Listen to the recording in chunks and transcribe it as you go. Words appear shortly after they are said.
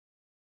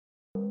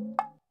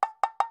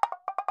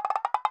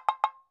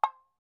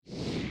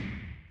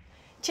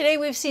Today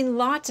we've seen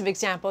lots of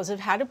examples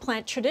of how to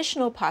plant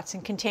traditional pots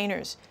and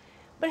containers.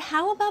 But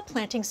how about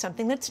planting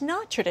something that's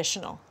not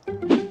traditional?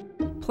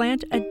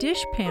 Plant a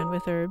dish pan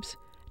with herbs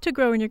to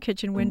grow in your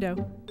kitchen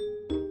window.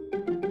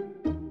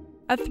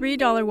 A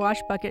 $3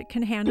 wash bucket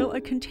can handle a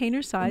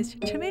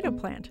container-sized tomato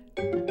plant.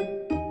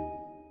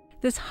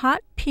 This hot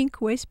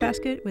pink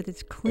wastebasket with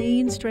its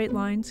clean straight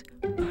lines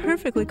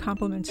perfectly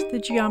complements the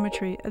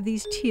geometry of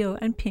these teal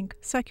and pink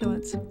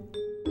succulents.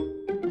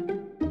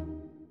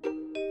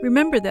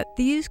 Remember that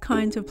these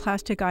kinds of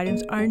plastic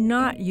items are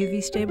not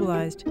UV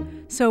stabilized,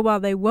 so while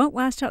they won't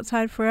last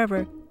outside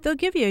forever, they'll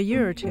give you a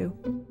year or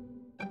two.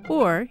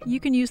 Or you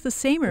can use the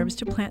same herbs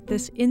to plant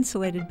this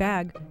insulated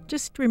bag.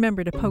 Just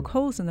remember to poke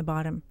holes in the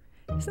bottom.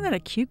 Isn't that a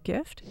cute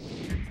gift?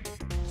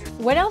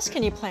 What else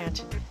can you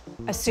plant?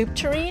 A soup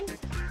tureen?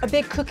 A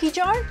big cookie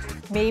jar?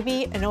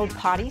 Maybe an old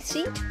potty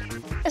seat?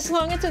 As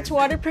long as it's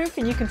waterproof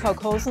and you can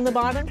poke holes in the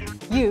bottom,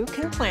 you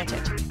can plant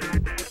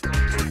it.